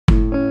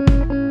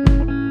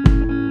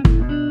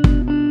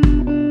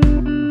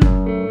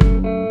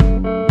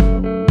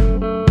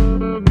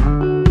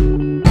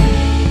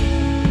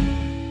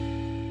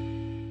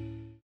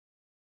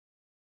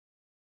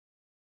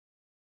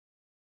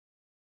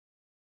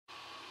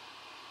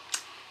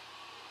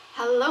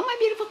Hello my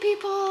beautiful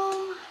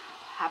people,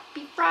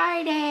 happy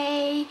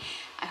Friday.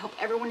 I hope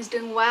everyone is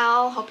doing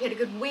well. Hope you had a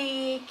good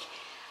week.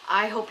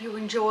 I hope you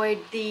enjoyed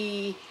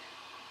the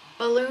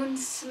balloon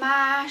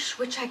smash,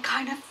 which I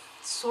kind of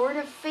sort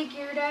of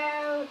figured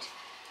out.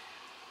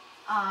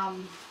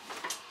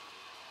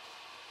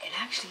 It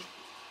actually,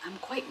 I'm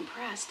quite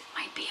impressed. It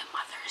might be a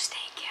Mother's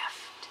Day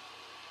gift.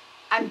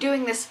 I'm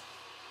doing this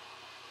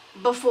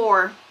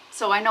before,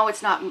 so I know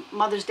it's not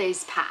Mother's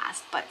Day's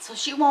past, but so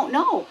she won't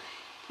know.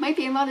 Might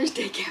be a Mother's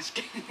Day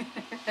gift.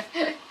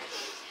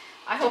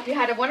 I hope you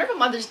had a wonderful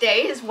Mother's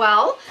Day as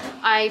well.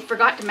 I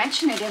forgot to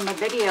mention it in my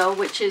video,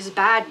 which is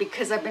bad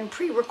because I've been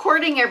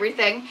pre-recording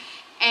everything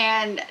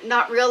and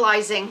not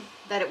realizing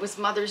that it was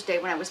Mother's Day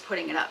when I was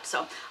putting it up.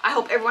 So I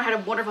hope everyone had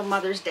a wonderful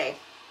Mother's Day.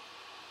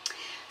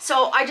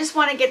 So I just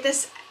want to get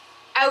this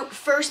out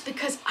first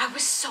because I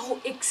was so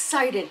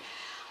excited.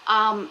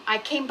 I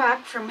came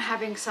back from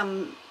having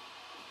some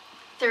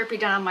therapy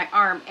done on my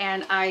arm,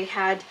 and I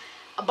had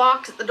a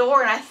box at the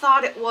door, and I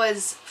thought it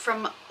was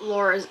from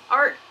Laura's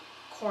art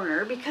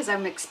corner because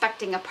I'm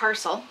expecting a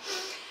parcel,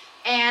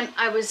 and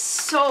I was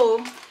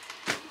so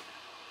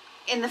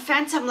in the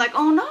fence. I'm like,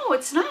 oh no,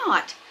 it's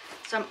not.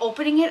 So I'm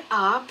opening it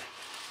up,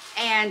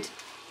 and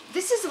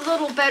this is a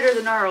little better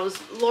than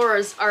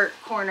Laura's art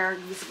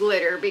corner's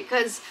glitter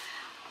because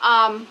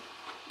I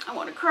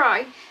want to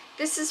cry.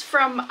 This is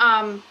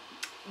from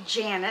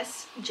Jan,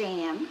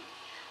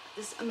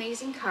 this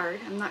amazing card.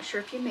 I'm not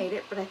sure if you made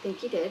it, but I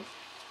think you did.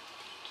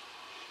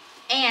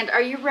 And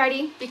are you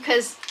ready?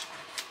 Because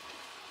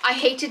I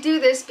hate to do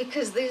this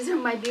because these are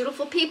my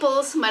beautiful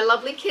peoples, my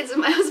lovely kids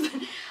and my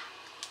husband.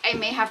 I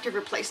may have to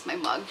replace my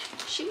mug.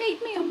 She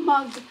made me a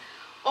mug.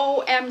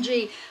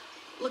 OMG.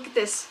 Look at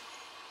this.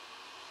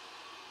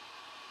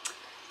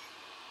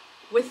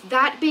 With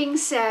that being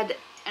said,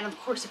 and of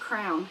course a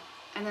crown,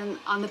 and then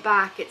on the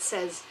back it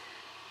says,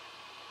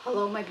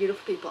 hello my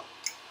beautiful people.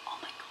 Oh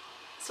my God.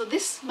 So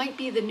this might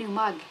be the new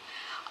mug.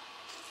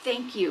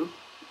 Thank you.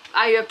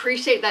 I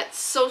appreciate that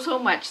so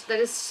much. That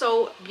is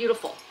so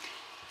beautiful.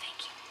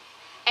 Thank you.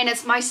 And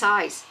it's my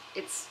size.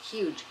 It's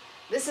huge.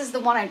 This is the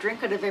one I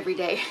drink out of every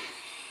day.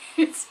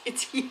 It's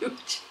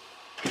huge.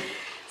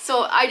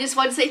 So I just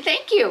want to say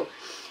thank you.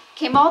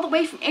 Came all the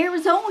way from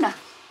Arizona.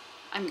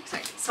 I'm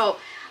excited. So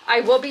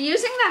I will be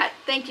using that.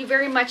 Thank you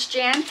very much,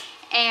 Jan.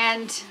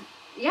 And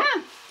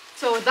yeah.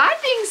 So with that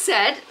being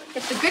said,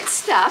 get the good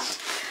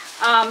stuff.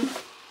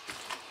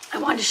 I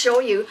wanted to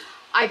show you.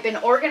 I've been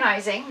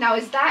organizing. Now,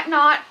 is that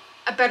not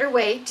a better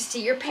way to see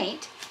your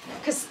paint?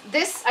 Because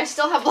this, I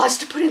still have lots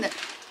to put in there.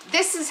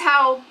 This is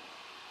how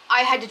I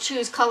had to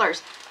choose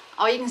colors.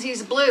 All you can see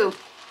is blue.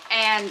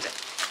 And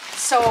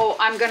so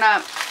I'm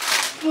gonna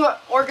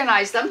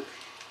organize them.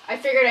 I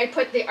figured I'd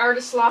put the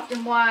Artist Loft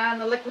in one,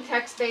 the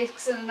Liquitex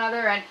base in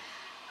another, and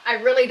I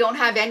really don't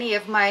have any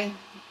of my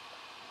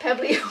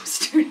Peblio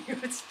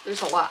studios.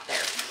 There's a lot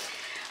there.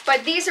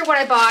 But these are what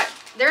I bought.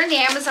 They're in the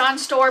Amazon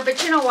store,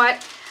 but you know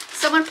what?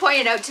 Someone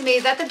pointed out to me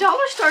that the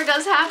dollar store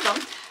does have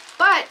them,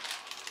 but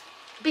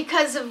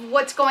because of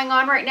what's going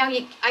on right now,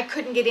 I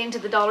couldn't get into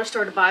the dollar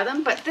store to buy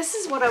them, but this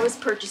is what I was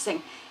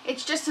purchasing.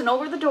 It's just an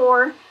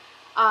over-the-door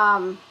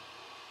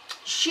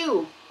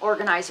shoe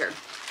organizer,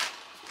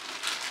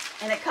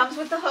 and it comes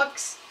with the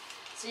hooks,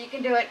 so you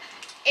can do it.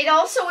 It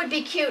also would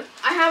be cute.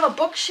 I have a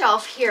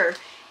bookshelf here,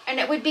 and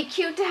it would be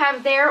cute to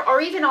have there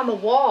or even on the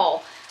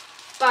wall,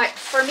 but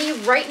for me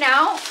right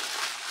now,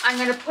 I'm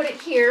going to put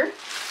it here.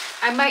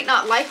 I might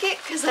not like it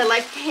because I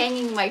like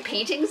hanging my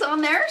paintings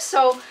on there,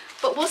 so,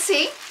 but we'll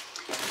see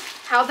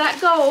how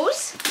that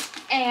goes.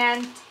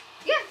 And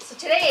yeah, so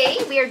today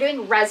we are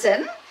doing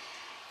resin,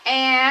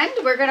 and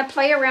we're going to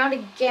play around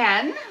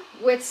again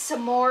with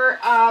some more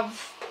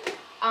of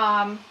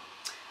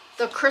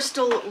the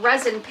Krystal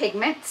Resin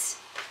pigments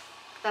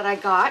that I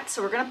got.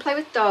 So we're going to play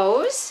with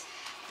those,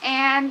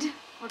 and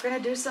we're going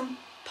to do some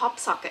pop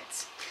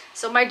sockets.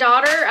 So my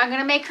daughter, I'm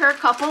going to make her a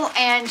couple,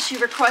 and she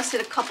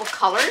requested a couple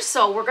colors.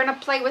 So we're going to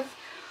play with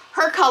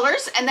her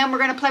colors, and then we're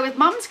going to play with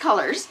Mom's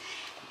colors.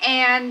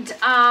 And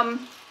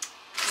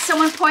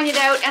someone pointed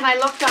out, and I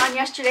looked on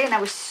yesterday, and I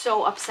was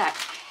so upset.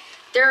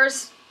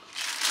 Because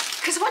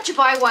once you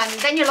buy one,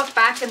 then you look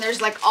back, and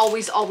there's like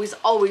always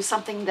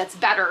something that's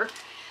better.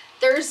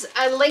 There's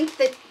a link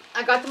that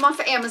I got them off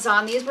of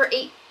Amazon. These were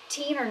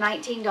 $18 or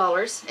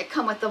 $19. It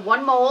come with the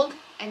 1 mold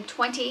and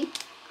 20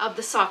 of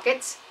the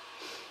sockets.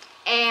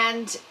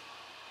 And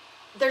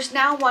there's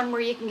now one where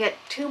you can get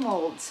 2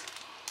 molds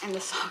and the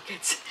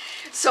sockets.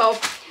 So,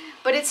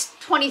 but it's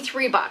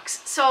 23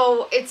 bucks.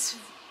 So it's,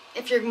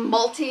 if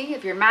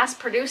you're mass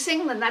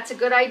producing, then that's a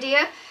good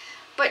idea.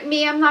 But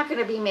me, I'm not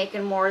going to be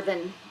making more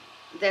than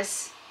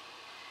this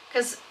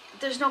because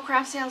there's no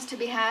craft sales to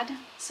be had.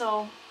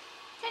 So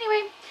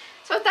anyway,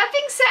 so with that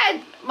being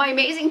said, my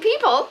amazing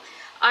people,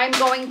 I'm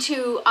going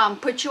to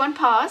put you on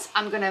pause.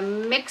 I'm going to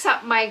mix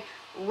up my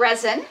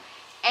resin.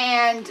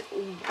 And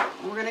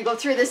we're going to go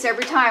through this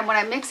every time. When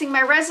I'm mixing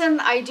my resin,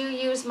 I do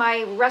use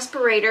my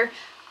respirator.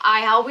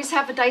 I always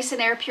have a Dyson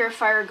air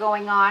purifier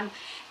going on,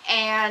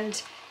 and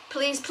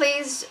Please,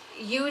 please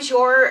use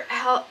your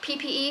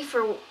PPE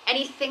for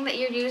anything that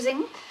you're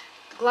using.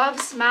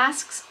 Gloves,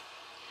 masks.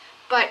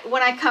 But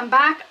when I come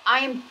back,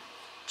 I am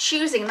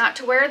choosing not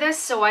to wear this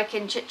so I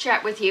can chit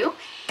chat with you.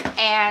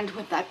 And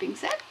with that being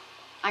said,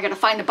 I gotta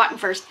find the button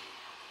first.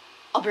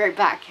 I'll be right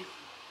back.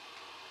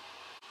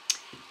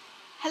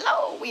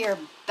 Hello, we are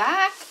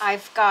back.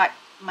 I've got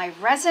my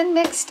resin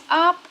mixed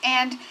up,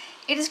 and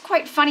it is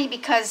quite funny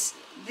because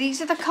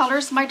these are the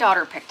colors my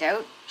daughter picked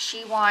out.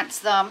 She wants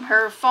them.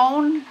 Her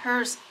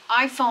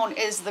iPhone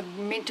is the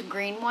mint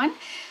green one.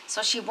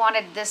 So she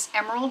wanted this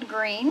emerald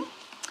green.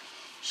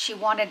 She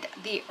wanted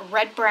the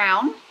red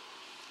brown.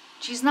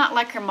 She's not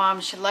like her mom.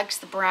 She likes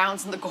the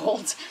browns and the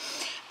golds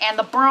and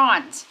the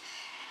bronze.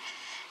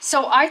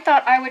 So I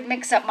thought I would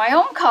mix up my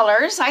own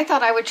colors. I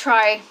thought I would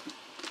try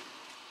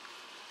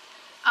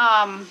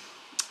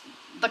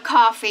the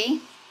coffee,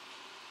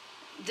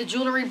 the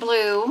jewelry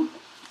blue,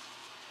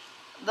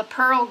 the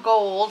pearl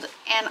gold,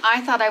 and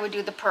I thought I would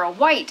do the pearl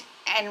white,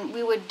 and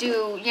we would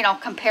do, you know,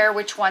 compare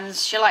which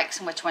ones she likes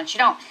and which ones she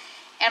don't.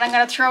 And I'm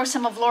going to throw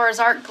some of Laura's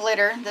Art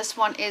glitter. This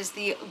one is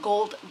the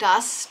gold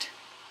dust.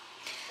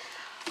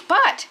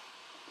 But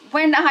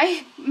when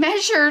I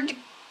measured,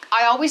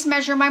 I always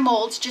measure my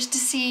molds just to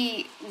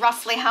see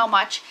roughly how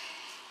much.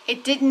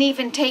 It didn't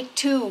even take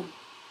 2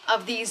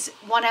 of these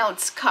 1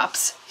 ounce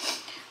cups.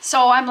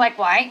 So I'm like,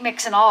 well, I ain't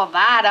mixing all of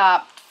that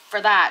up for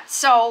that.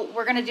 So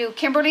we're going to do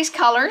Kimberly's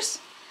colors.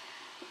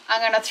 I'm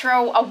going to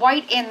throw a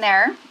white in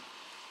there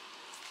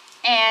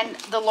and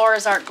the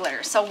Laura's Art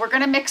glitter. So we're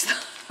going to mix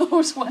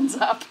those ones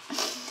up.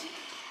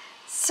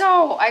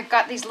 So I've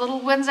got these little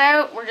ones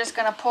out. We're just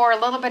going to pour a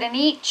little bit in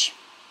each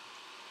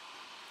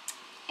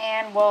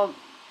and we'll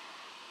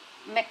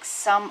mix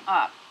some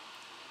up.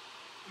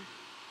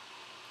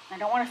 I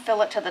don't want to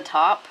fill it to the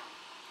top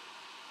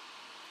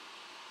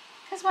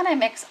because when I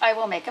mix, I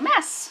will make a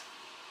mess.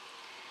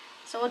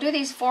 So we'll do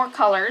these 4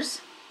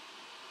 colors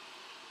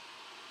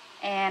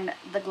and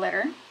the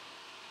glitter,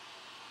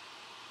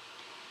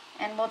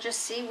 and we'll just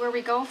see where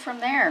we go from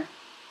there.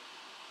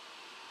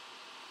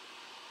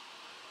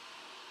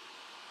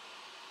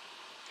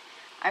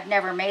 I've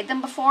never made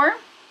them before.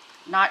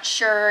 Not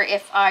sure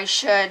if I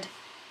should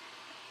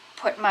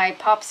put my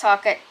pop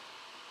socket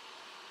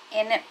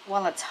in it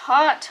while it's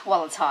hot.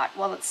 Well,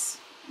 it's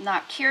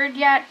not cured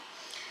yet.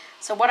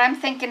 So what I'm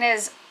thinking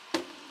is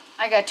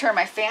I gotta turn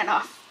my fan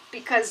off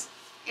because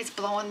it's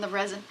blowing the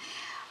resin.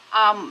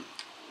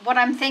 What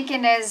I'm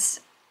thinking is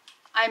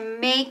I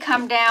may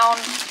come down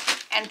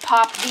and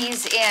pop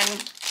these in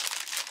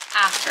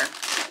after.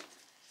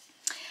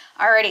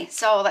 Alrighty,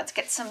 so let's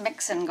get some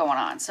mixing going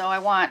on. So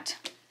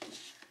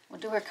we'll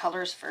do our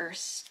colors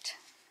first.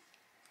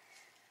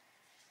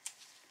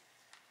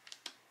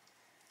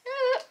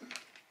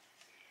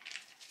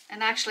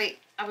 And actually,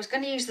 I was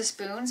going to use the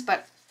spoons,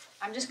 but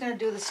I'm just going to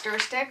do the stir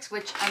sticks,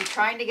 which I'm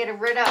trying to get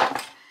rid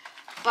of.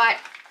 But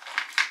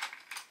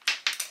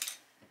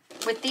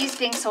with these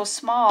being so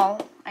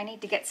small, I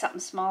need to get something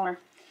smaller.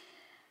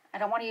 I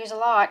don't want to use a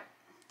lot.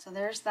 So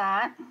there's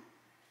that.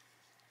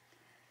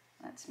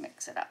 Let's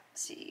mix it up,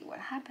 see what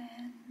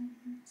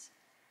happens.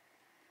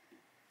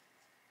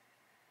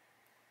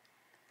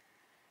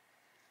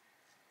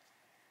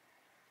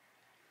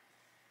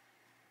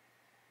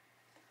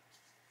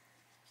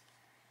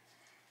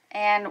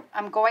 And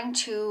I'm going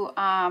to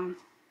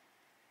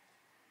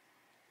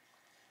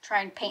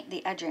try and paint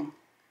the edging.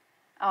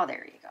 Oh,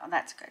 there you go.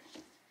 That's good.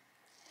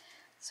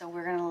 So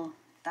we're gonna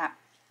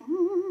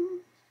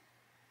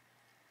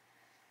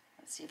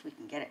let's see if we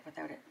can get it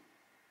without it.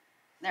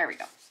 There we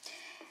go.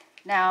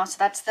 Now, so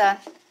that's the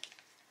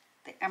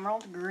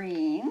emerald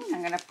green.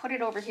 I'm gonna put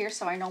it over here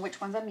so I know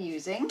which ones I'm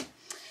using.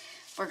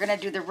 We're gonna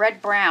do the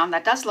red brown.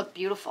 That does look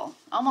beautiful.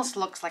 Almost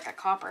looks like a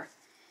copper.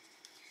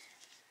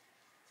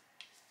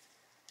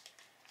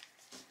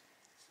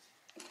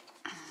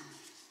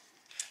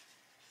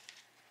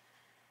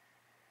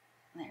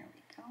 There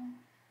we go.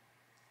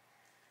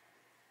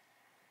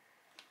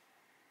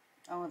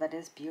 Oh, that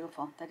is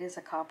beautiful. That is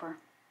a copper-ish.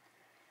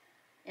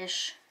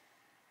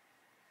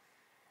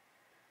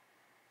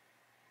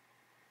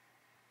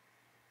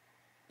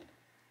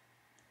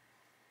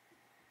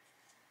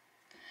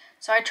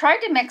 So I tried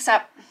to mix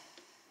up,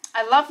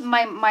 I love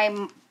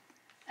I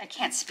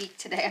can't speak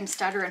today, I'm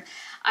stuttering.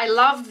 I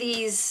love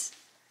these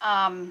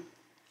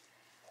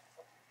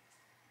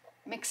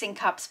mixing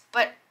cups,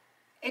 but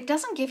it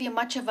doesn't give you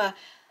much of a,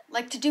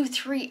 like to do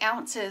 3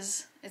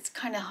 ounces, it's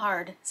kind of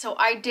hard. So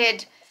I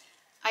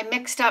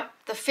mixed up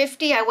the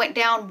 50, I went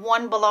down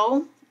 1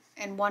 below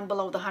and 1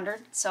 below the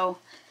 100. So,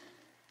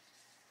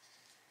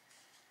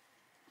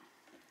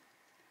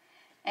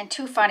 and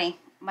too funny,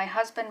 my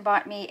husband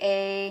bought me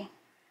a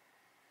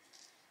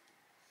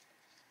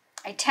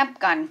temp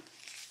gun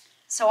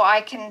so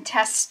I can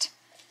test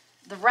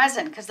the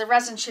resin, because the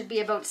resin should be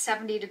about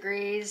 70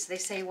 degrees. They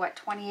say, what,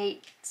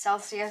 28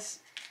 Celsius?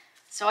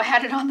 So I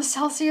had it on the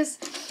Celsius.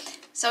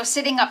 So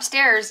sitting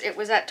upstairs, it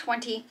was at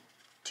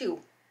 22.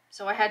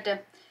 So I had to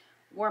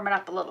warm it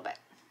up a little bit.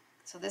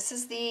 So this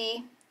is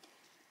the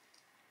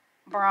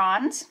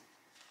bronze.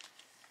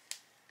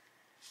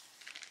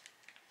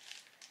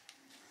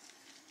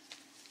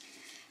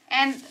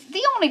 And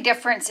the only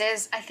difference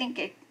is, I think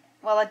it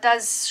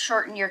does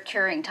shorten your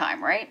curing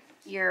time, right?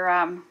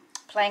 Your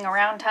playing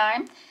around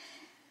time.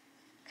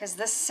 Because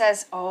this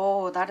says,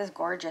 oh, that is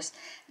gorgeous.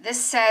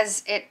 This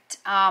says it,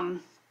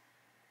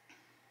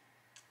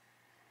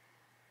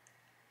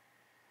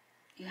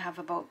 you have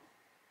about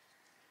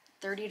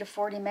 30 to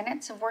 40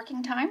 minutes of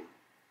working time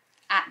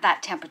at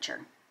that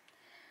temperature.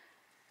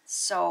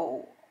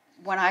 So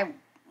when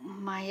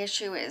my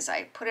issue is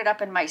I put it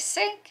up in my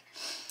sink,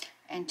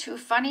 and too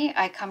funny,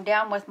 I come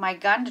down with my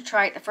gun to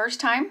try it the first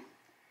time.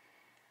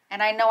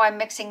 And I know I'm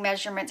mixing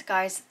measurements,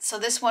 guys. So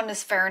this one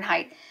is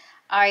Fahrenheit.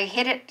 I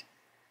hit it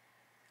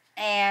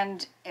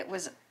and it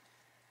was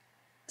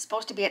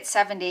supposed to be at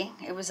 70.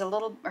 It was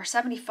or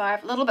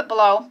 75, a little bit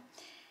below.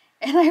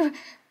 And I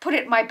put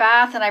it in my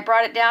bath and I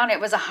brought it down. It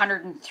was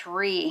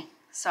 103.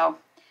 So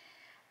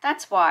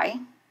that's why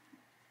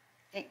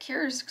it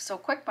cures so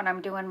quick when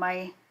I'm doing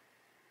my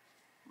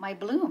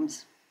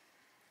blooms.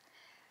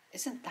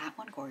 Isn't that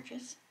one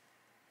gorgeous?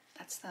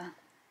 That's the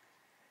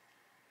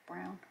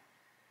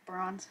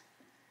bronze.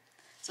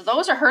 So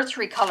those are her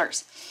 3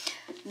 colors.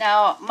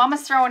 Now,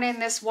 Mama's throwing in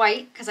this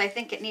white because I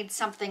think it needs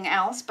something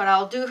else, but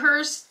I'll do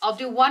hers. I'll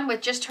do one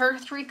with just her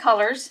 3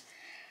 colors.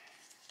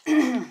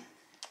 And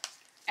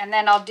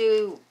then I'll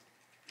do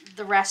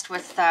the rest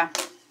with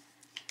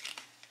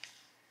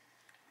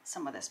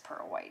some of this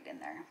pearl white in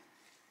there.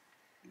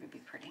 It would be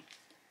pretty.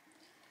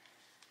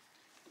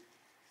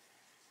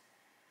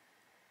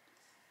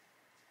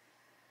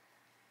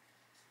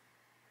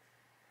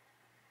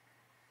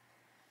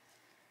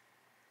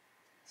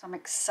 So I'm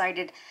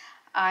excited.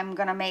 I'm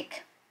gonna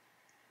make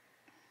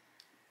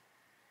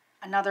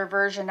another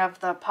version of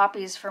the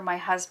poppies for my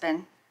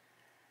husband,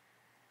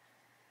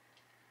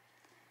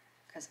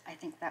 because I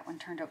think that one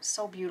turned out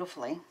so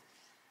beautifully.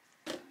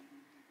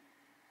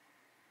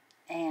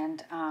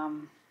 And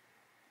I'm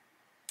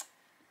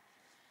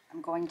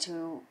going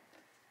to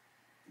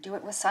do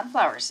it with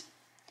sunflowers.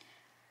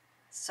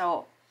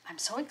 So I'm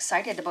so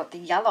excited about the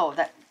yellow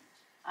that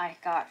I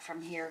got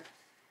from here,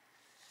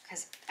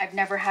 because I've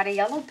never had a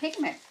yellow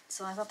pigment,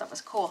 so I thought that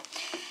was cool.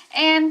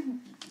 And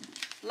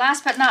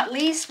last but not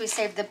least, we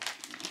saved the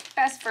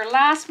best for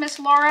last, Miss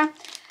Laura.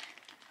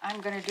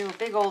 I'm going to do a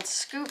big old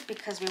scoop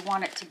because we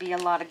want it to be a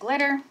lot of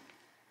glitter.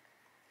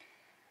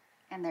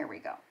 And there we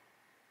go.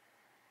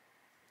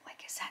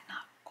 Like, is that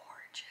not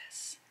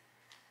gorgeous?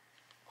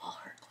 All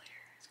her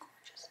glitter is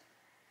gorgeous.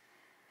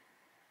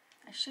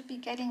 I should be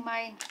getting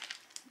my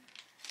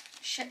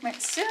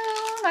shipment soon,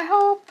 I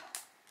hope.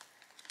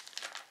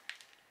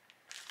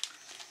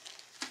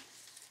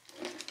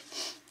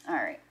 All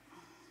right.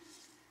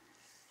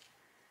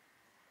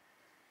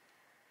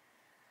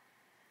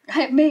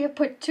 I may have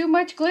put too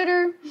much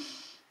glitter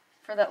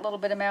for that little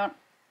bit amount.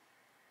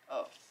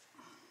 Oh.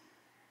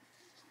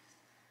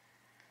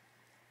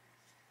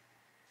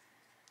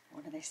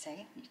 What do they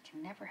say? You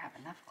can never have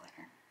enough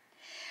glitter.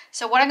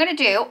 So what I'm going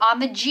to do on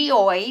the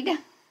geoid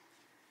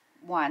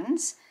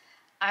ones,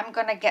 I'm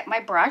going to get my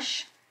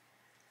brush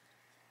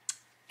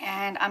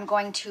and I'm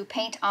going to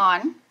paint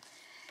on.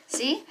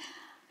 See?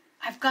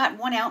 I've got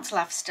 1 ounce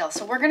left still,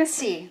 so we're going to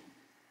see.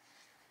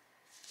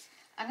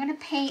 I'm going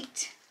to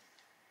paint,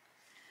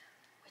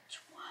 which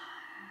one?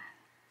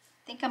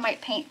 I think I might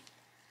paint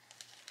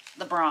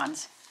the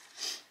bronze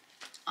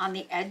on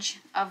the edge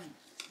of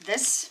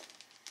this.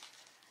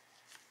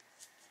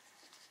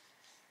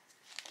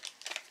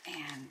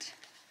 And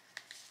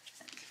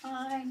let's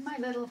find my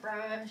little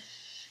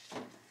brush.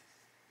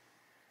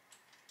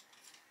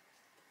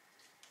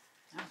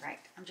 All right,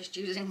 I'm just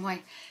using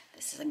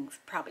this is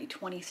probably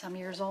 20 some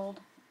years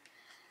old.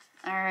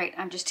 All right,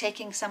 I'm just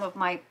taking some of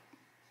my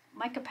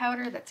mica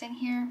powder that's in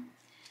here.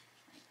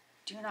 I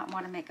do not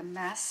want to make a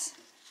mess.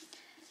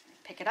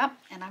 Pick it up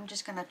and I'm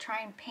just gonna try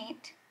and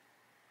paint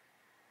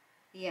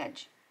the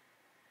edge.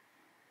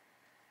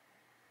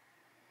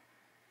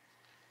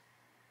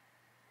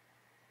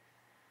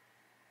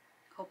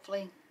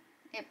 Hopefully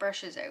it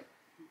brushes out.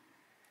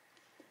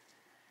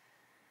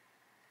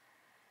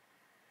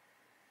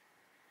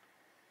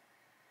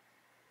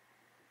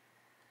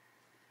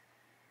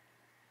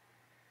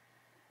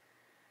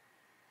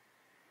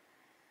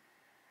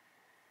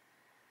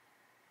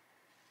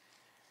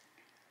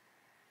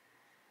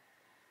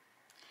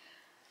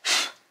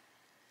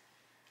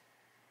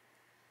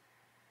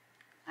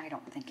 I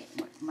don't think it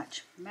would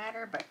much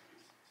matter, but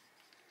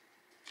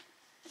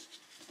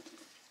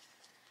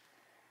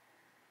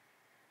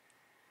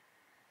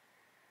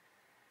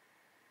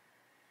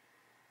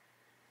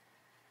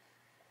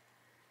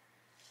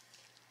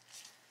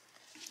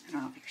I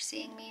don't know if you're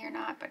seeing me or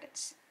not, but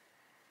it's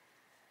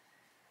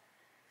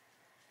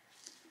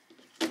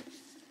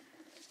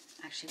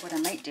actually what I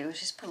might do is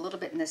just put a little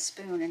bit in this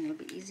spoon and it'll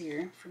be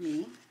easier for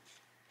me.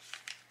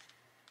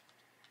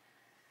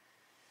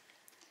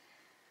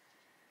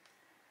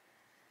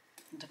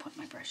 To put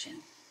my brush in.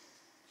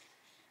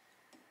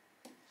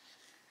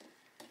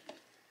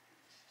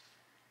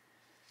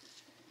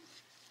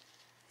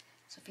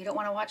 So if you don't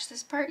want to watch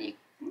this part, you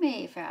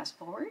may fast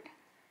forward,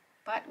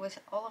 but with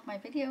all of my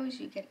videos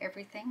you get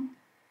everything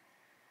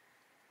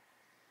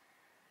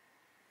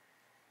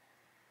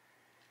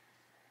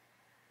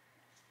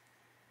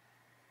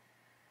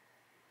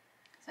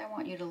because I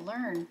want you to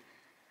learn.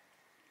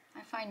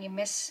 I find you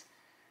miss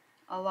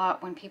a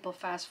lot when people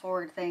fast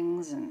forward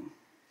things and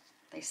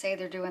they say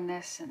they're doing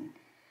this, and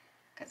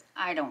because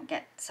I don't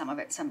get some of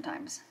it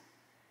sometimes.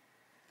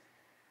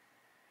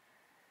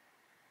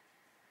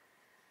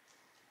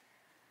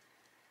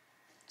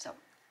 So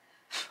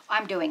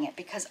I'm doing it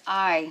because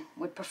I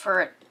would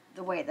prefer it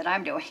the way that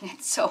I'm doing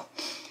it. So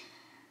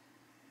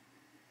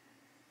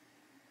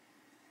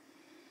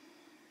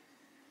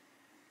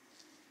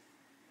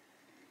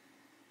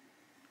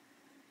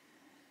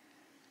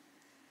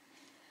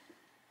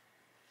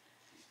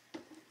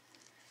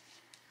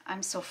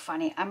I'm so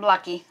funny. I'm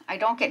lucky. I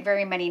don't get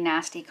very many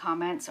nasty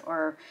comments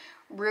or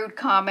rude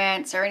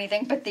comments or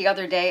anything. But the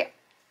other day,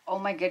 oh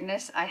my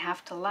goodness, I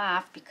have to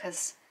laugh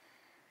because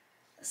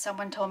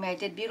someone told me I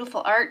did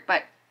beautiful art,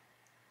 but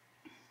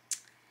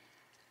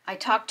I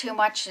talk too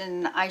much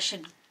and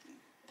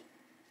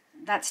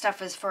that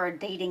stuff is for a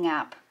dating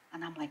app.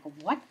 And I'm like,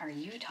 what are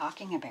you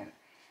talking about?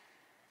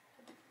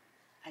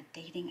 A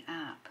dating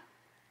app.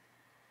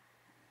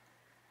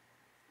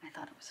 I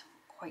thought it was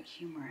quite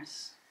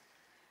humorous.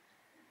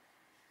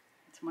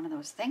 It's one of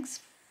those, thanks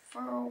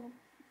for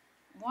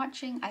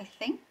watching, I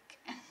think.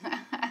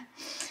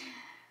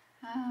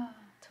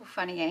 Too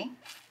funny, eh?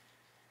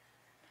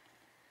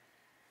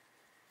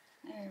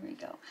 There we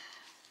go.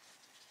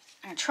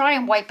 I'm going to try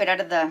and wipe it out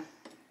of the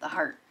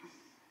heart.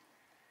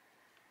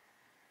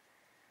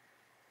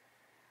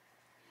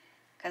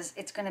 Because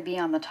it's going to be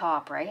on the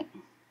top, right?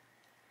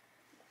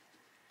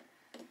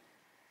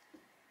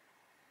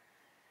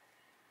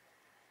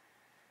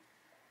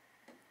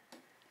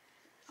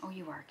 Oh,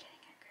 you are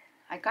getting it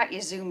good. I got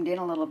you zoomed in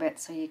a little bit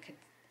so you could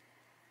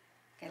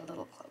get a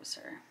little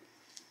closer.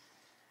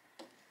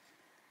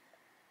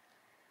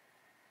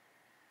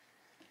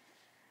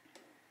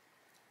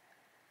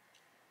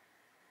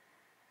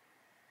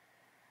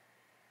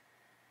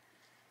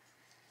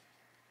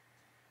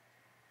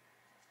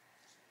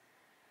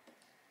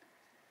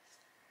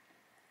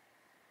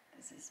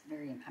 This is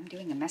I'm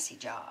doing a messy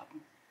job.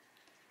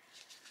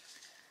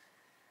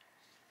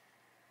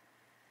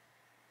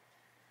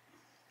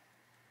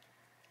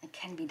 It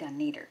can be done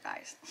neater,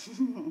 guys.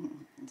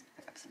 Let's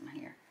pick up some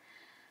here.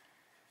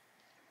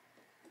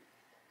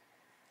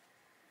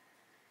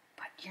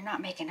 But you're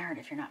not making art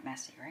if you're not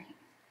messy, right?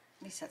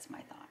 At least that's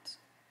my thoughts.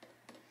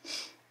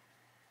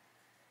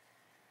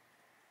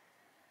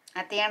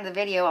 At the end of the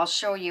video, I'll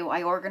show you,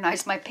 I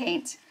organized my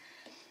paints.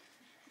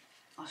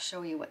 I'll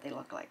show you what they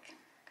look like,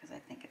 because I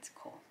think it's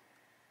cool.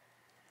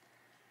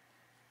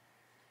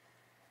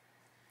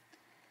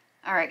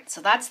 All right, so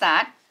that's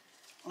that.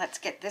 Let's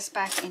get this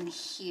back in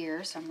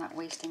here so I'm not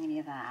wasting any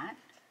of that.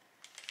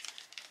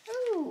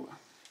 Ooh.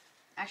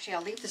 Actually,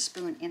 I'll leave the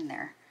spoon in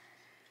there.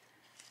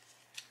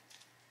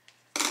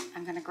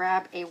 I'm going to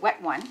grab a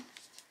wet one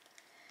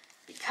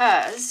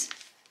because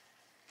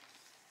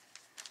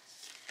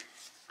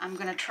I'm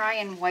going to try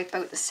and wipe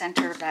out the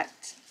center of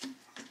that.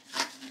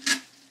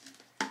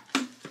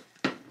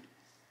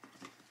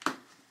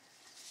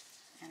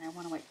 And I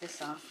want to wipe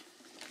this off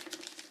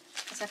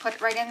because I put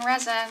it right in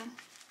resin.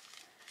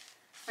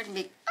 Wouldn't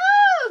be,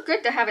 oh,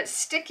 good to have it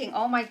sticking.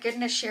 Oh my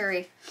goodness,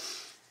 Sherry.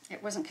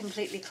 It wasn't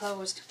completely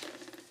closed.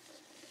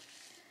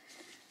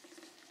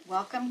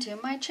 Welcome to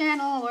my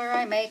channel where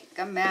I make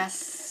a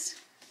mess.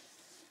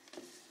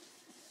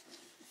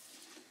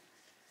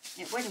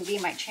 It wouldn't be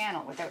my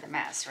channel without a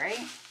mess, right?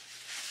 I'm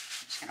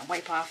just gonna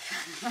wipe off.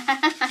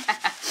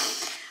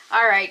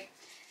 All right.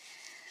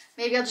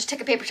 Maybe I'll just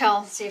take a paper towel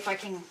and see if I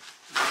can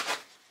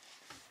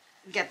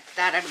get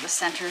that out of the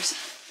centers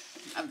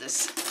of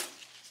this.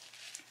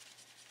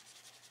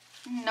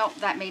 Nope,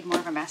 that made more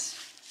of a mess.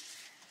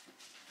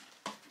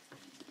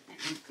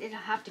 It'll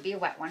have to be a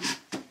wet one.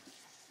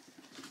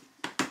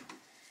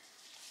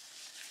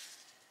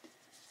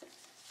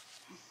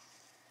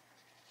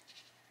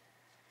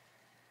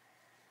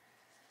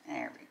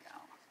 There we go.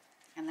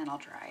 And then I'll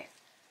dry it.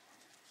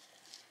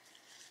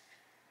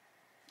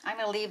 I'm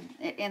going to leave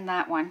it in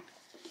that one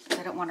because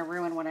I don't want to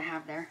ruin what I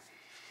have there.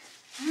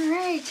 All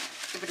right,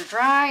 give it a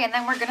dry, and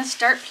then we're going to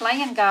start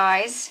playing,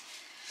 guys.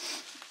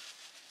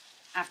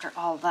 After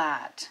all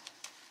that.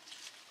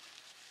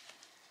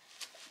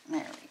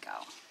 There we go.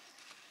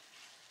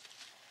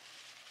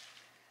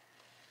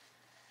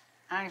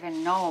 I don't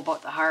even know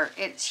about the heart.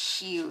 It's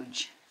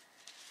huge.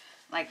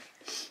 Like,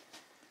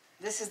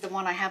 this is the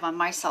one I have on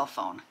my cell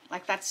phone.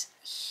 Like, that's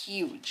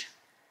huge.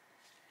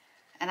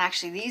 And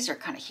actually, these are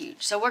kind of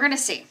huge. So we're going to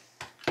see.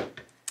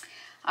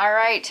 All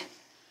right.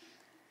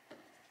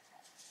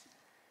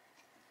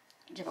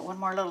 Give it one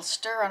more little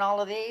stir on all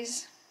of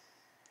these.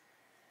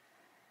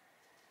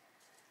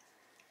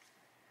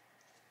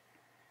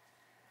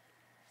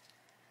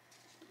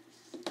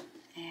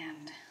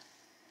 And,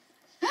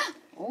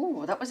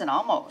 oh, that was an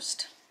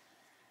almost.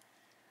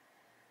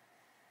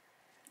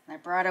 I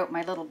brought out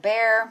my little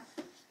bear,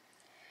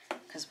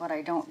 because what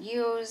I don't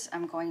use,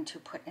 I'm going to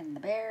put in the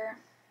bear.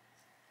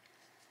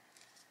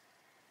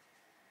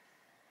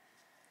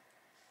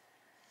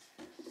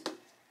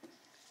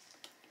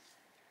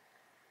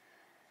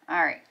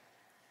 All right.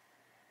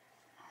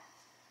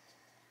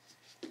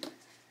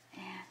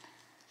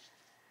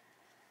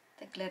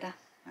 glitter.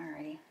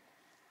 Alrighty.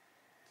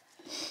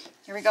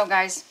 Here we go,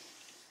 guys.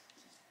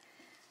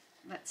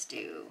 Let's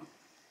do,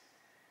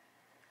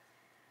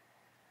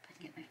 if I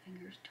can get my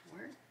fingers to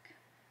work.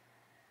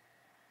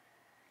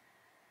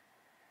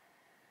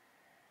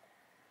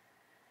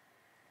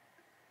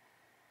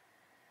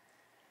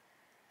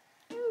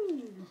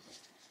 Ooh.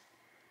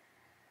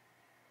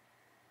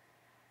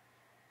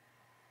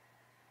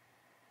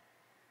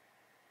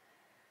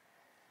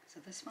 So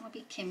this one will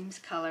be Kim's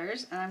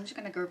colors, and I'm just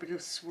going to go a bit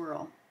of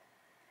swirl.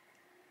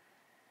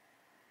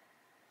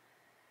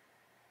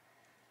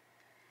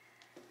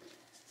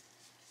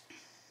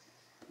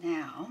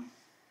 Now,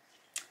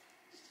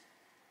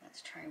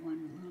 let's try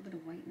one with a little bit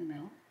of white in the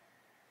middle.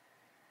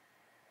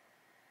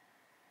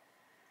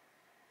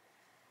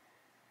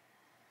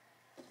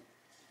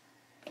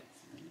 A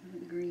little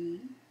bit of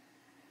green.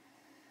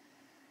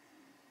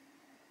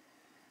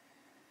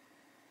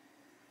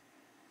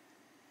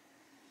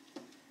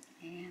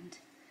 And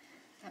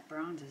that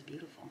bronze is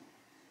beautiful,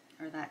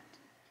 or that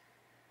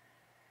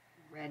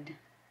red.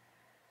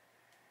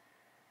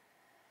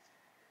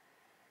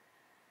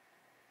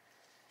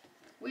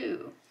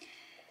 Woo!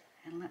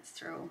 And let's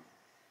throw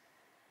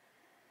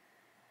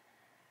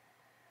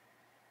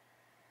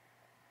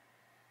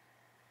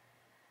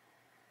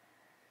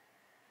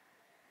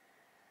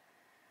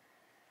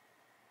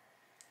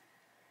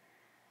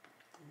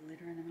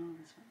glitter in the middle of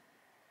this one.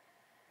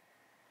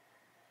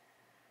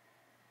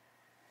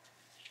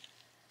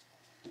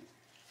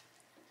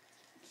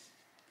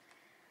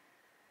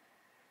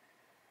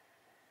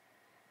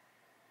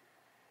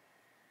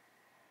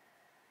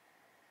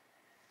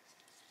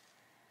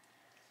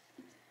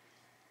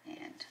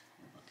 And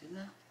we will do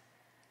the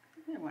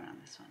other one on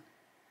this one.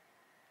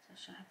 So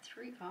she'll have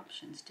 3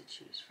 options to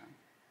choose from.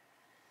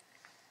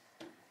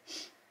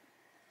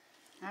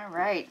 All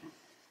right.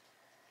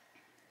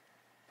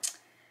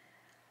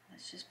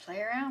 Let's just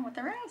play around with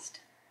the rest.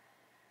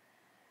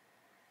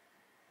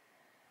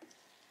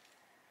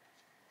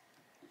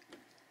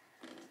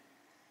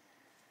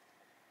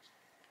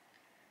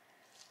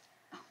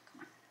 Oh,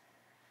 come on.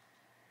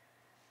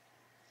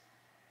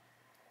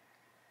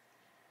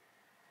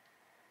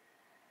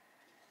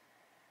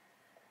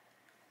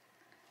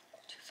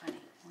 Too funny.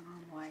 Went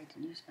on wide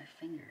and used my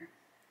finger.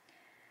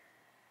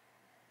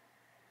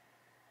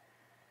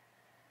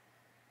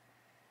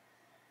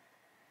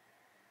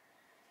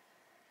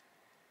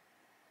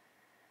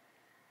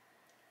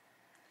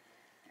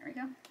 There we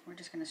go. We're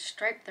just going to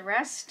stripe the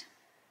rest.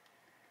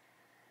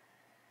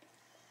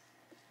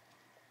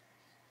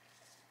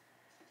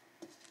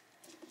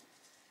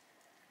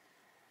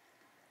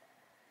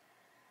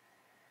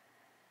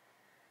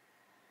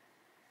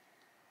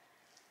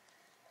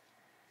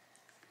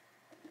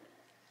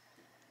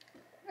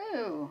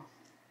 Ooh,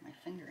 my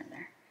finger in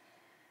there.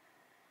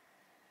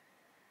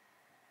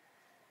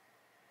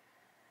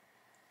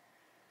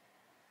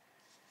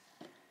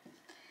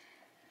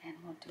 And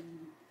we'll do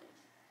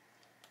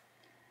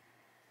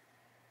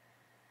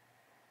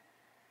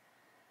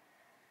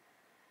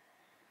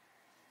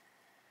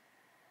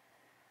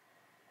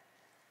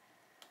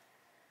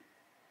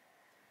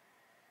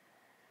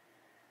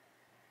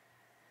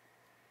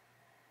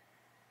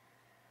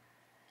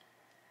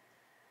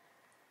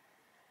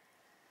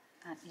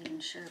not even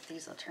sure if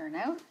these will turn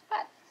out,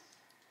 but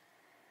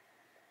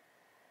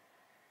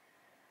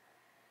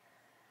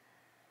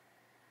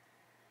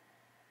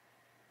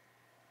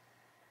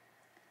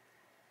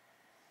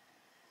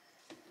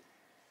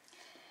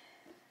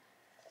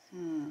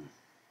oh,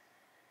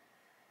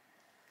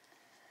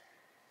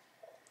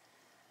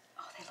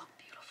 they look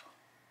beautiful.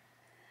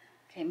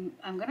 Okay,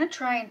 I'm going to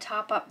try and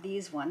top up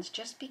these ones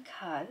just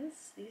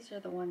because these are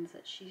the ones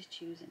that she's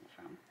choosing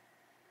from.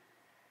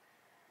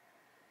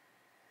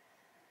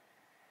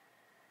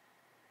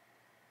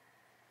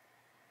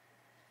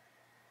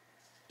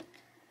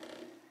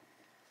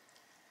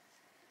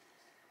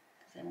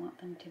 I want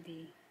them to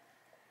be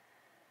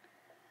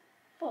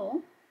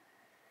full.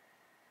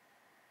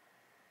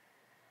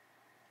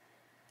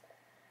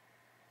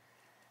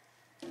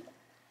 Don't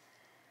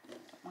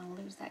want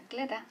to lose that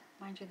glitter.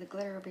 Mind you, the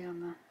glitter will be on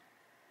the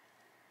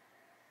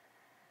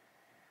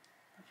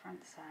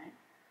front side.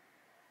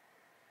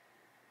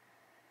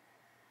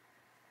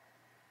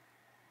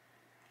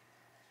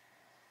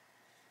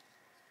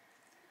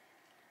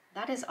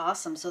 That is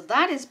awesome. So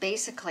that is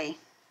basically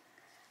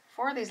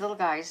 4 of these little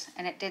guys,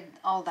 and it did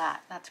all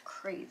that. That's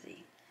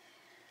crazy.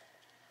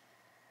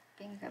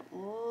 Being got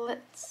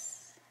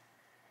lips,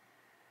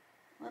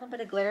 a little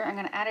bit of glitter. I'm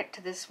going to add it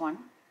to this one,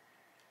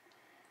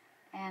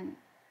 and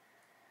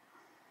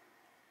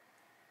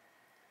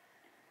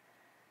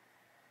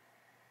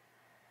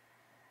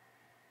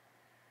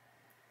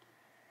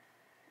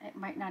it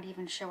might not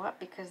even show up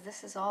because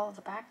this is all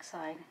the back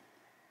side.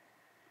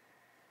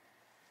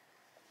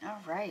 All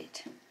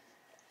right.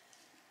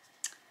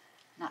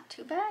 Not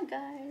too bad,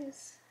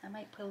 guys. I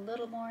might put a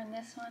little more in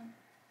this one.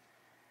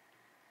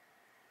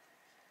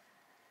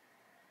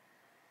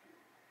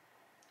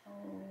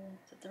 Oh,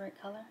 is it the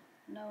right color?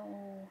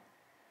 No.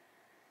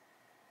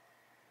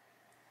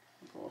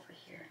 I'll go over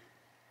here.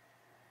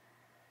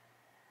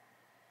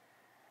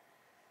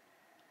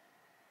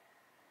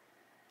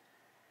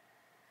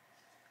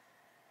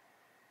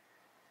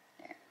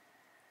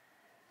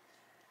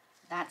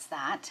 that's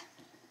that.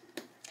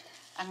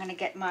 I'm gonna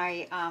get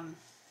my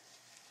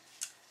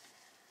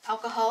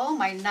alcohol,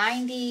 my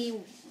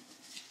 99,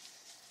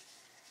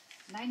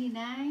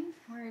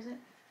 where is it,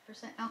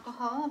 percent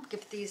alcohol. I'll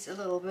give these a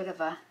little bit of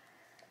a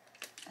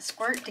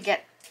squirt to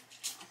get,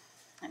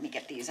 let me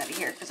get these out of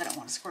here because I don't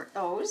want to squirt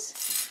those.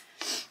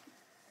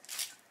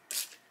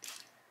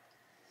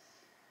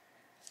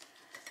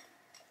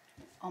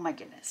 Oh my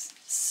goodness.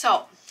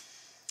 So,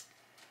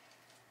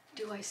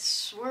 do I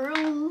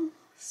swirl,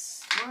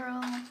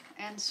 swirl,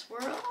 and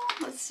swirl?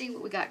 Let's see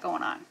what we got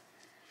going on.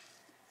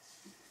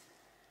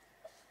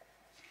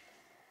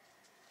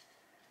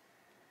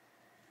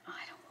 Oh,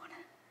 I don't want to.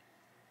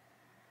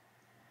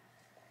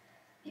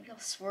 Maybe I'll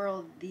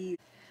swirl these.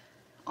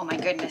 Oh my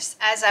goodness.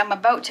 As I'm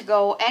about to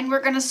go, and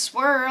we're going to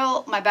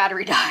swirl, my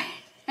battery died.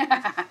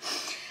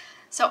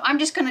 So I'm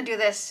just going to do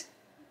this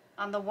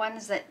on the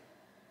ones that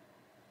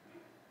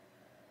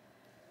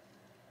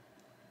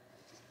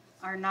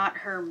are not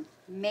her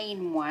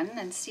main one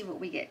and see what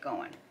we get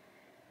going.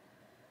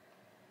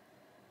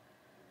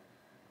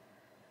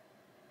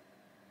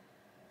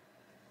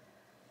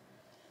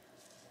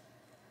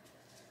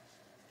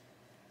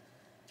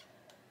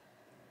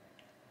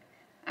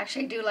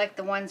 Actually, I do like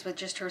the ones with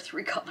just her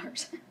 3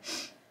 colors.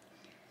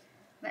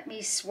 Let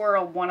me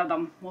swirl one of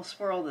them. We'll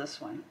swirl this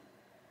one.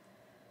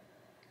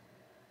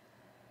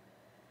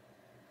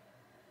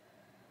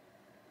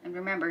 And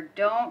remember,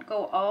 don't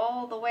go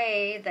all the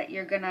way that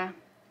you're gonna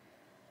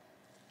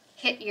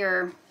hit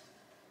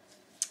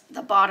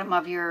the bottom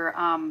of your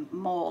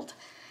mold.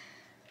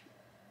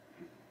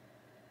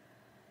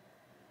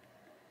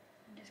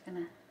 I'm just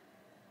gonna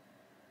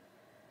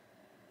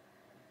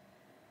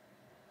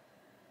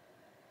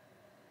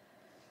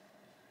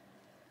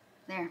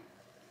there.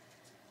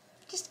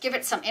 Just give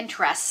it some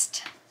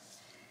interest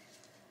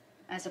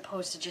as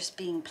opposed to just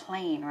being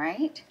plain,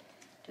 right?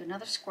 Do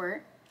another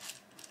squirt.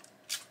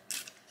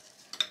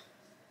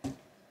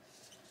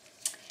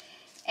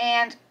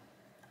 And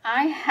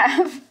I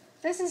have,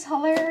 this is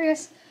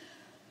hilarious,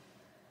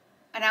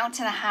 1.5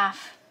 ounces.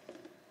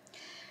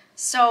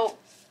 So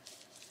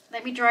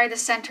let me dry the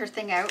center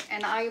thing out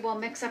and I will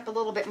mix up a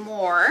little bit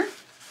more.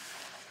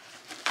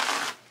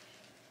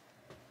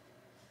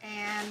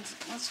 And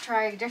let's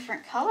try a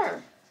different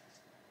color.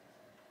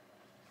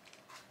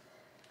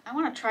 I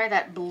want to try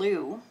that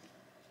blue.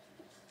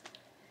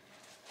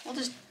 We'll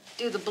just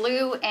do the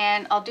blue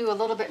and I'll do a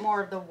little bit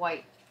more of the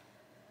white.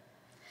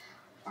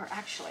 Or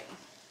actually,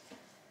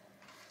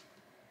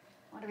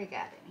 what do we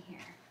got in here?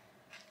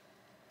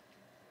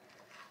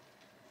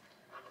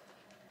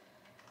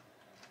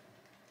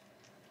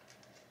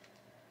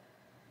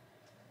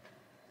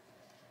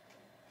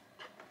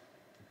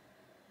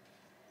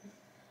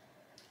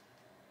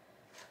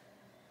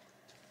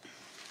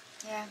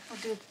 Yeah, we'll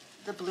do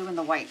the blue and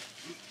the white.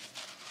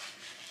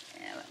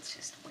 Yeah, let's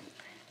just wipe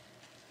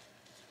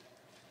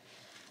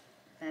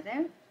that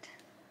out.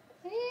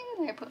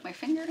 And I put my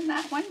finger in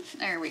that one.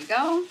 There we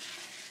go.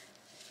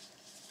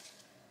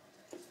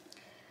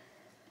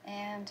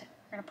 And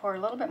we're going to pour a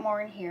little bit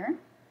more in here.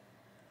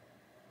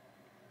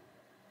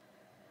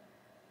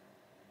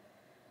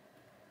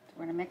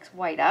 We're going to mix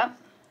white up.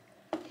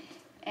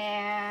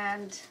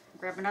 And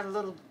grab another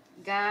little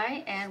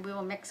guy and we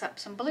will mix up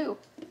some blue.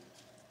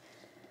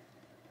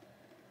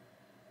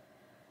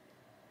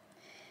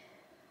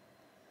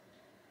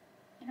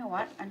 You know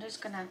what? I'm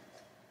just going to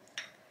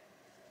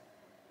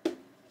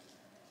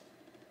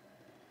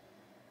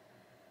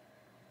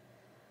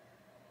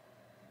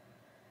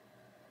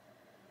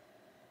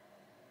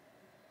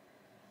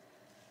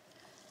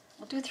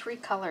we'll do 3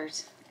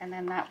 colors and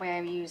then that way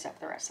I use up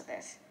the rest of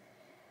this.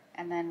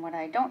 And then what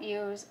I don't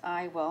use,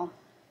 I will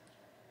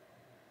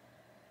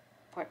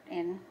put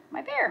in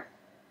my bear.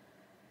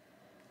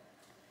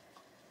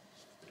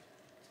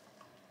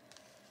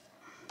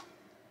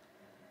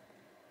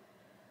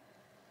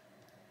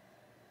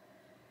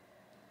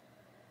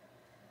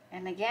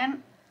 And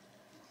again,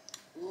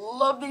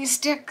 love these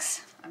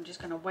sticks. I'm just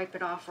going to wipe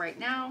it off right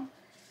now.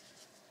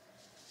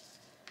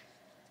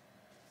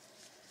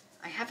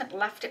 I haven't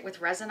left it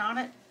with resin on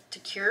it to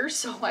cure,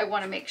 so I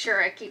want to make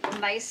sure I keep them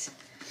nice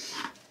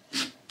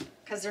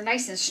because they're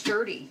nice and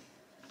sturdy.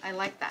 I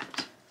like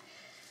that.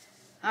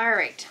 All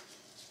right.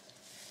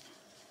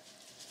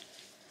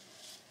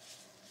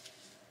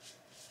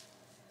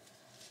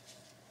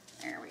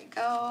 There we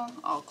go.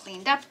 All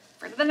cleaned up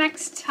for the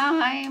next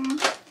time.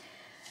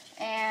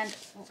 And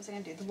what was I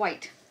going to do? The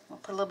white. We'll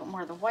put a little bit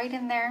more of the white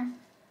in there.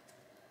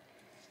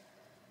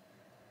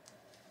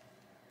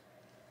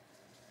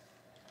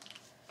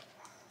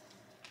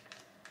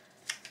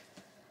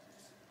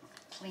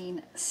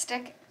 Clean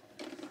stick.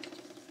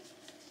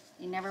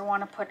 You never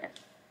want to put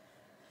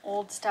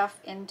old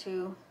stuff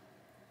into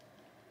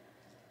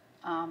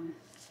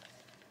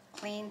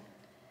clean.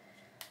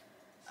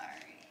 All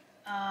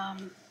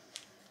right.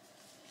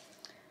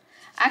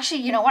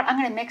 Actually, you know what? I'm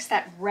going to mix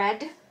that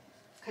red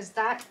because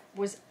that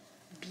was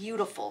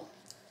beautiful.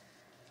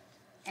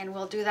 And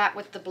we'll do that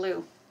with the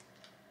blue.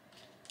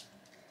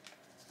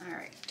 All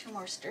right, 2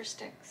 more stir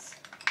sticks.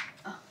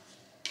 Oh.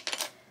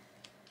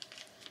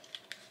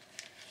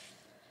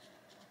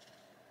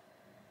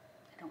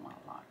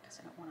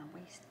 because I don't want to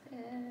waste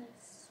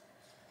this.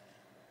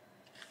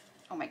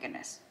 Oh my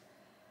goodness.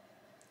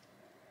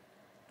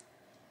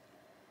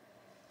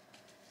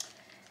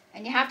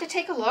 And you have to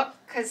take a look,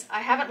 because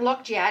I haven't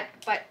looked yet,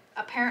 but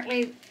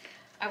apparently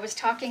I was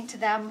talking to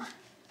them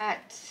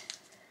at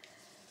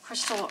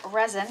Krystal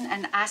Resin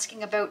and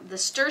asking about the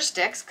stir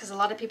sticks, because a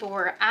lot of people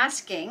were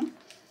asking,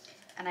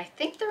 and I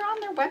think they're on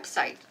their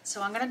website.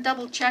 So I'm going to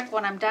double check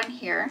when I'm done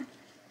here,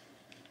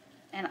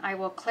 and I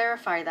will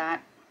clarify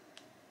that.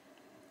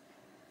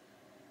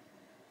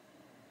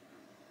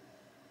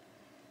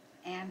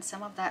 And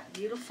some of that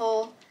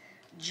beautiful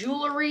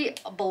jewelry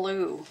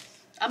blue.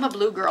 I'm a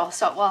blue girl,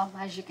 so, well,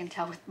 as you can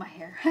tell with my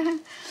hair.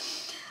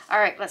 All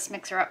right, let's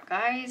mix her up,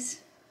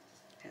 guys,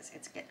 because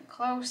it's getting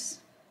close.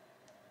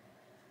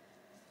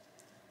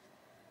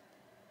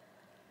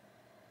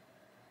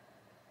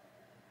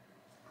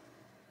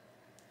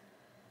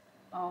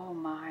 Oh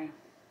my.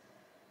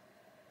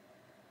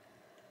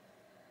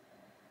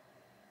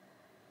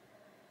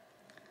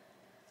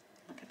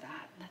 Look at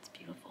that, that's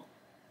beautiful.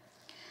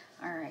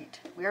 All right,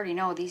 we already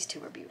know these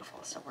two are beautiful,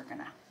 so we're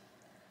gonna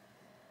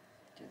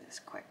do this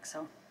quick.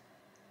 So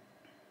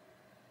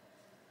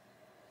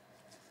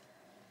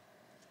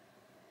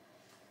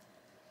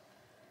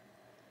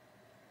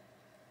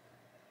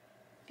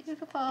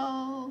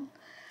beautiful.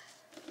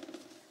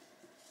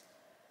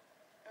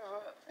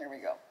 There we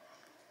go.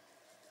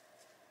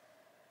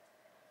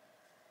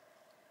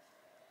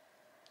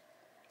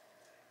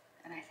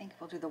 And I think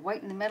we'll do the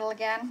white in the middle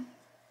again.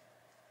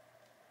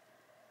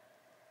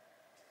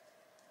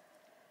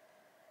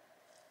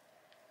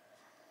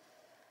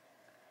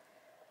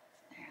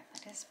 There,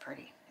 that is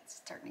pretty. It's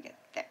starting to get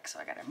thick, so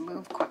I gotta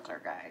move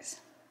quicker,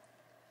 guys.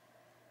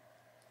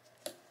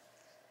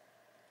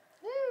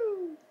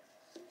 Woo!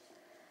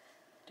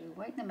 Do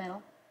white in the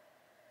middle.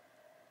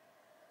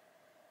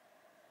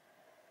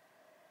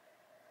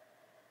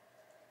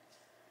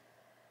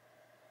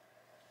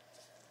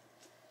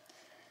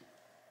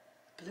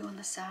 Blue on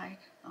the side.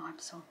 Oh, I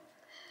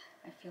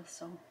feel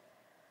so. I'm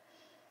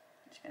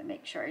just gonna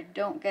make sure I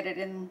don't get it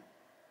in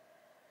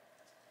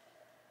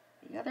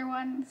the other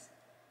ones,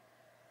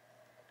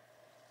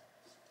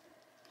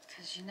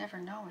 because you never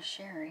know with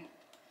sherry.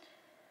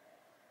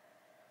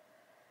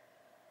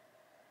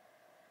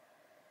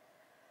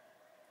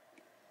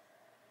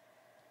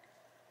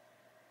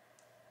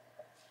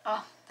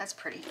 Oh, that's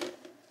pretty.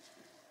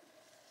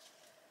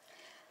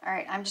 All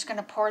right, I'm just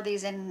gonna pour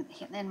these in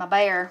my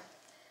bear.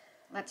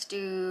 Let's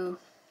do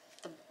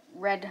the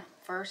red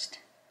first.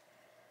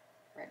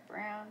 Red,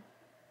 brown.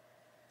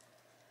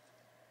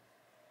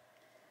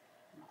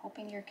 I'm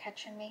hoping you're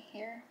catching me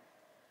here.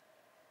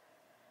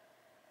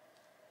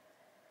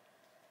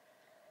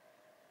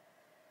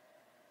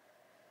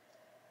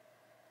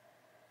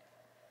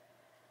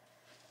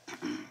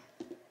 And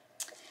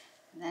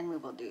then we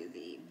will do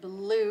the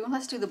blue.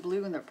 Let's do the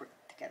blue and the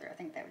together. I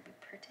think that would be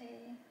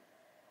pretty.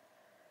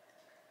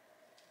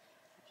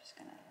 I'm just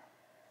gonna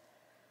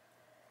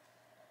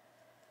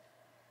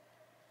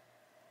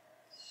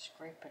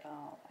scrape it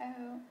all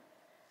out.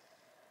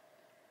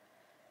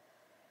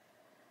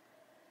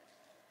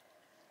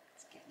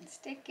 It's getting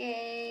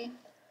sticky.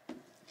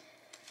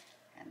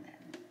 And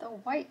then the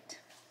white.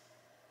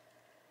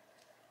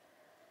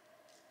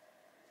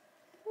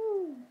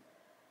 Woo.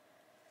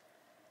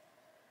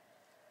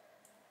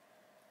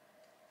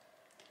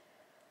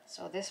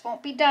 So this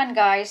won't be done,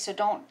 guys, so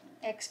don't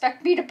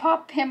expect me to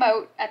pop him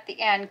out at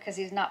the end because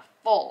he's not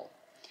full.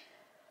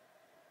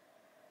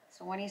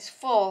 So when he's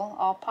full,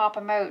 I'll pop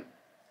him out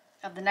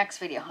of the next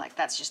video. Like,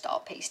 that's just all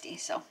pasty.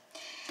 So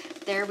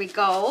there we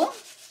go.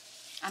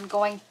 I'm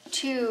going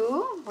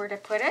to, where to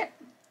put it?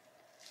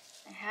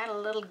 I had a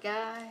little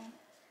guy.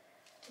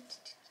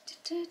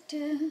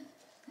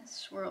 Let's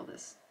swirl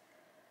this.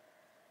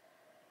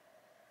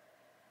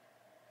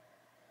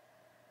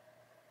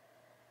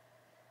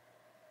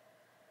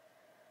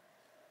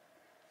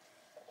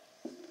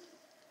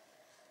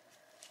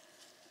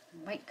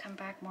 Might come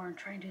back more and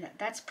try and do that.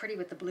 That's pretty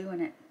with the blue in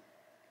it.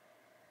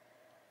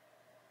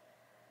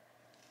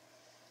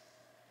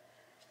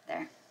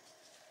 There.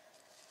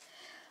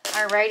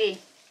 Alrighty.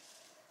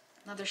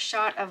 Another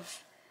shot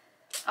of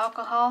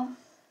alcohol.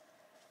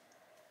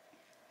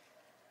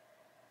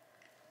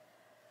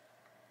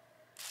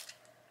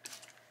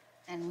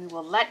 And we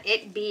will let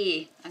it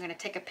be. I'm going to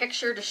take a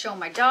picture to show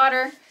my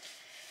daughter.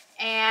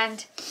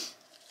 And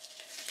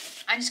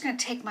I'm just going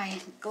to take my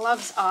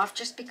gloves off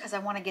just because I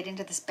want to get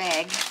into this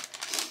bag.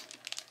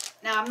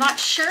 Now, I'm not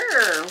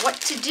sure what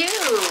to do,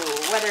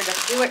 whether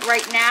to do it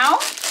right now.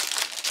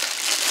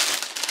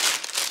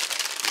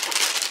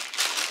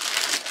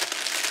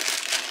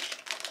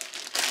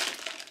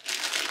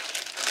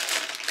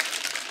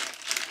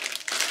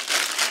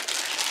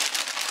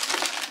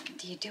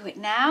 Do you do it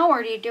now,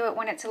 or do you do it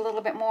when it's a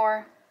little bit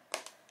more?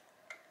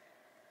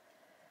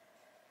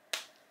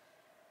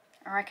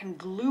 Or I can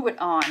glue it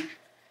on.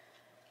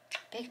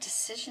 Big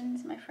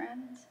decisions, my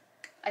friends.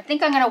 I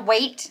think I'm going to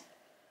wait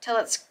till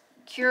it's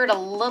cured a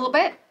little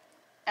bit,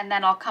 and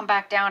then I'll come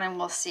back down and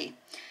we'll see.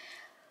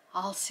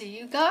 I'll see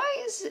you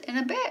guys in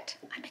a bit.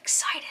 I'm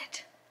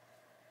excited.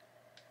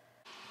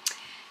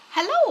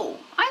 Hello,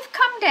 I've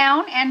come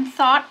down and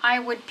thought I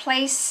would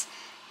place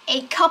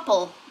a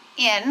couple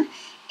in.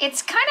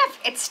 It's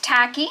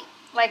tacky,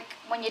 like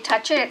when you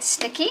touch it, it's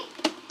sticky.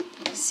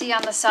 You can see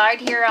on the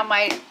side here on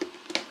my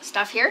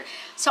stuff here.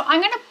 So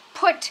I'm gonna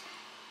put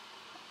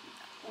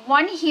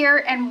one here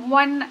and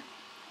one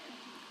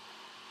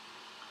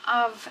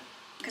of,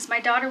 because my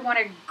daughter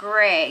wanted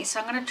gray. So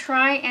I'm gonna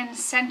try and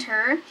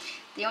center.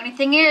 The only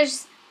thing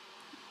is,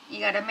 you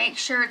gotta make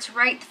sure it's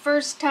right the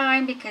first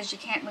time because you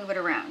can't move it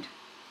around.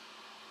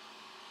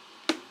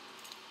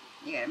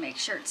 You gotta make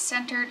sure it's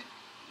centered.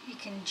 You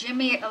can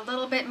jimmy it a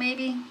little bit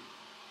maybe.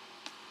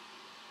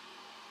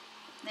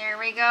 There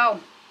we go.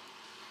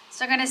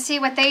 So I'm gonna see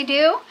what they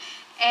do,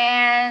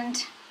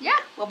 and yeah,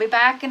 we'll be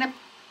back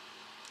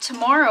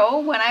tomorrow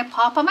when I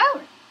pop them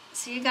out.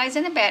 See you guys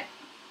in a bit.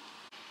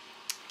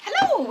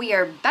 Hello, we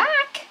are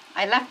back.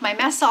 I left my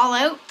mess all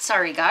out,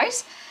 sorry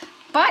guys,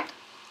 but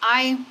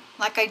I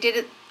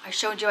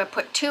showed you, I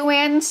put 2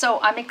 in, so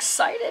I'm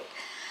excited.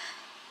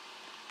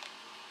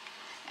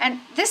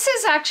 And this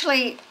is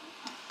actually,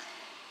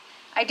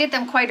 I did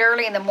them quite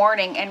early in the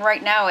morning, and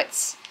right now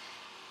it's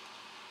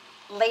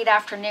late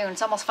afternoon.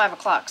 It's almost 5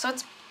 o'clock, so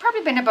it's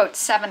probably been about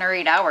 7 or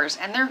 8 hours,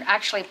 and they're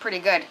actually pretty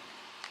good.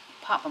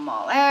 Pop them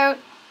all out.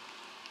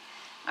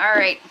 All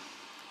right,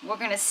 we're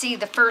gonna see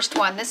the first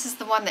one. This is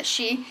the one that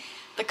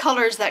the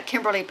colors that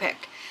Kimberly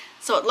picked.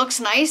 So it looks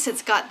nice.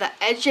 It's got the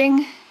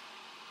edging,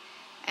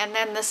 and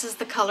then this is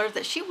the color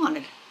that she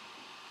wanted.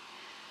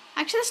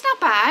 Actually, that's not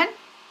bad.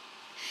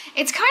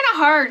 It's kind of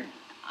hard,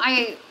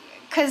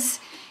 because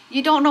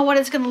you don't know what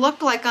it's going to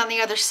look like on the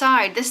other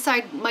side. This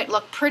side might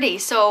look pretty,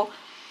 so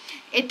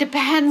it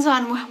depends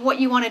on what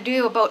you want to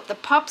do about the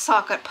pop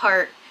socket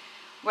part,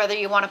 whether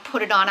you want to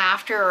put it on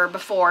after or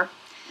before.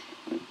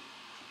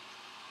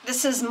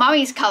 This is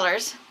Mommy's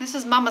colors. This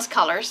is Mama's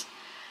colors.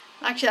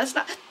 Actually, that's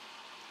not,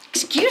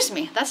 excuse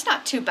me, that's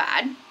not too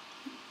bad.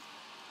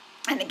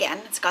 And again,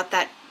 it's got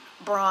that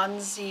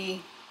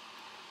bronzy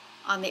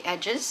on the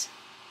edges.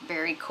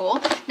 Very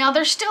cool. Now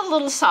they're still a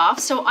little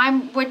soft, so I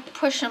would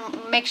push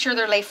them, make sure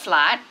they're lay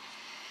flat.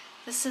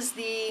 This is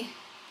the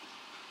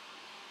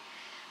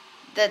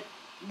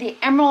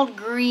emerald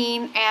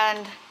green,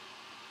 and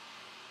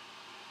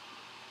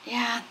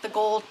yeah, the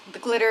gold, the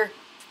glitter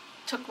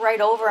took right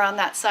over on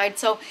that side.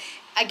 So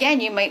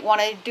again, you might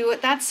want to do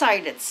it that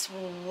side. It's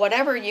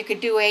whatever. You could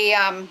do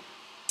a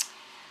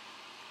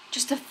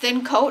just a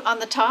thin coat on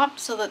the top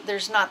so that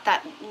there's not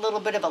that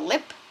little bit of a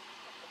lip.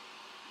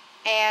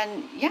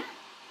 And yeah,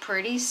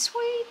 pretty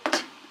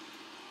sweet.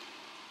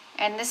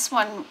 And this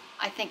one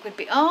I think would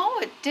be,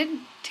 oh, it did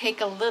take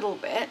a little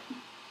bit.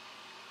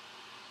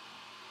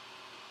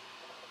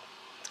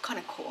 It's kind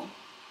of cool.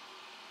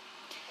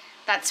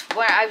 That's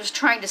where I was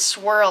trying to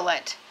swirl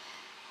it.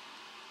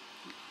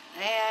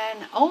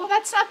 And oh,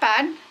 that's not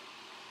bad.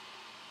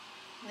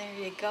 There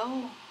you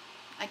go.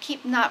 I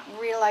keep not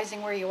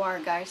realizing where you are,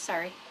 guys,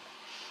 sorry.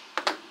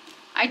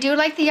 I do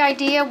like the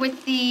idea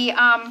with the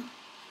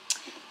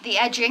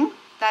edging.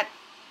 That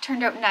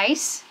turned out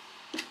nice.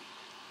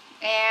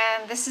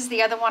 And this is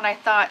the other one I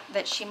thought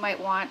that she might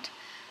want.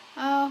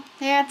 Oh,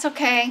 yeah, it's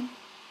okay.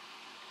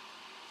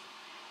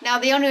 Now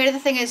the only other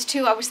thing is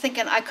too, I was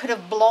thinking I could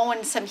have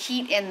blown some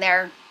heat in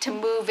there to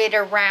move it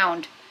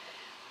around.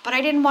 But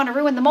I didn't want to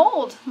ruin the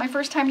mold, my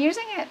first time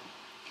using it.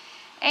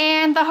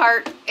 And the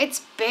heart,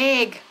 it's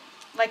big.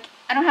 Like,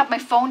 I don't have my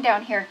phone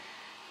down here,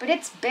 but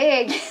it's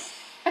big.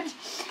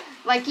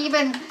 Like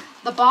even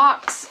the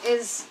box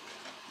is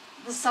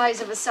the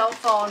size of a cell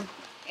phone.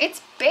 It's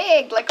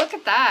big, like look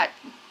at that.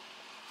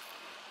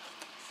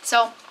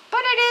 So,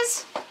 but it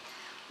is,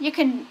 you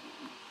can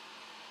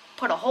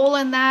put a hole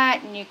in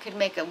that and you could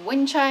make a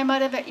wind chime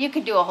out of it. You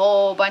could do a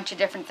whole bunch of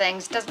different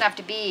things. It doesn't have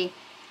to be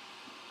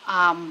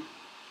a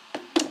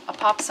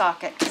pop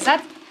socket. Cause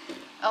that,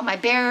 oh, my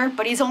bear,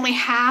 but he's only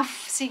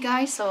half, see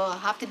guys, so I'll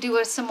have to do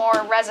some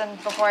more resin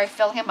before I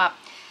fill him up.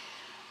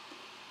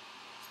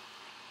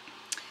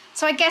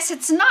 So I guess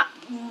it's not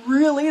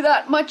really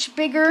that much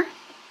bigger.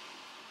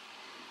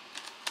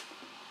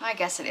 I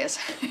guess it is.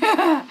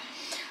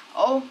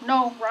 Oh,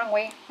 no, wrong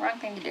way, wrong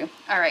thing to do.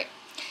 All right,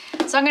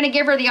 so I'm gonna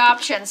give her the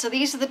option. So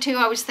these are the 2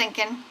 I was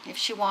thinking if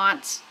she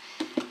wants.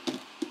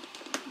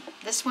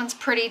 This one's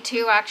pretty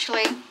too,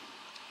 actually.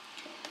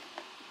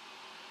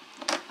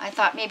 I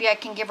thought maybe I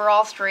can give her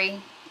all 3.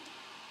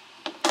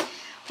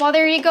 Well,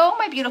 there you go,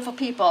 my beautiful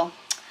people.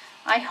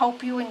 I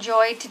hope you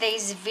enjoyed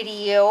today's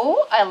video.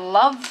 I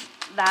love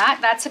that.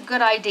 That's a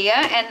good idea.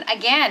 And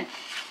again,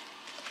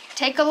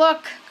 take a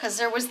look, because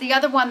there was the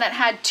other one that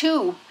had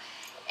 2.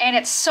 And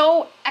it's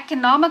so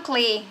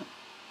economically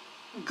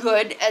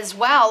good as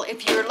well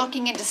if you're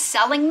looking into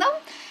selling them,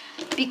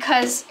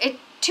 because it's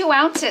 2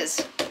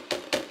 ounces.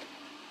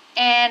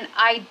 And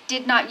I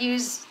did not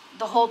use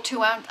the whole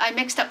 2 ounce. I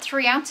mixed up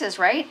 3 ounces,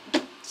 right?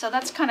 So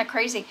that's kind of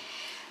crazy.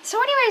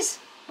 So anyways,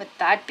 with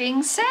that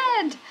being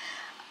said,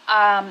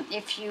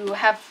 if you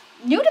have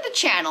new to the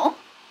channel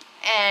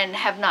and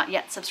have not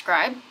yet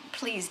subscribed,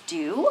 please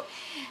do.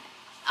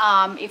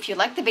 If you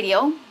like the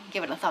video,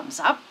 give it a thumbs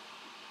up.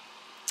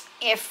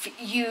 If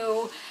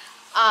you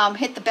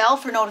hit the bell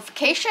for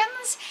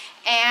notifications,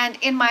 and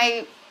in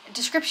my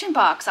description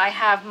box I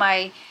have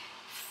my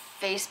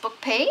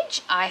Facebook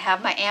page, I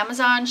have my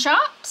Amazon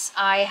shops,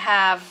 I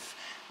have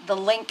the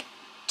link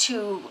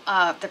to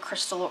the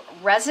Krystal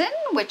Resin,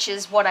 which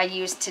is what I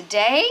use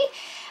today,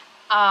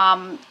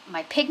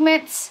 my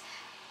pigments,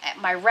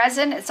 my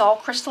resin, it's all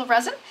Krystal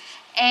Resin,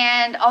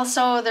 and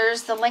also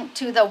there's the link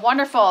to the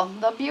wonderful,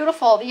 the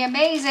beautiful, the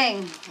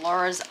amazing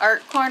Laura's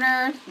Art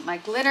Corner, my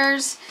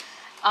glitters.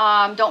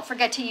 Don't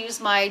forget to use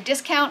my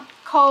discount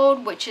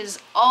code, which is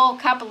all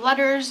capital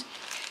letters,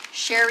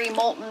 Sherry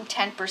Moulton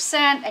 10%,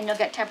 and you'll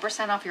get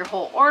 10% off your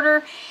whole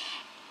order.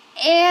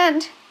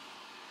 And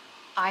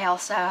I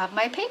also have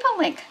my PayPal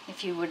link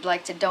if you would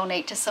like to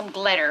donate to some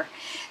glitter.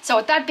 So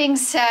with that being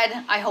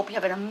said, I hope you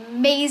have an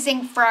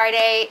amazing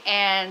Friday,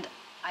 and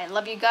I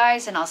love you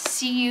guys, and I'll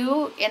see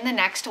you in the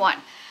next one.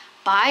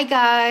 Bye,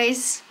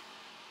 guys.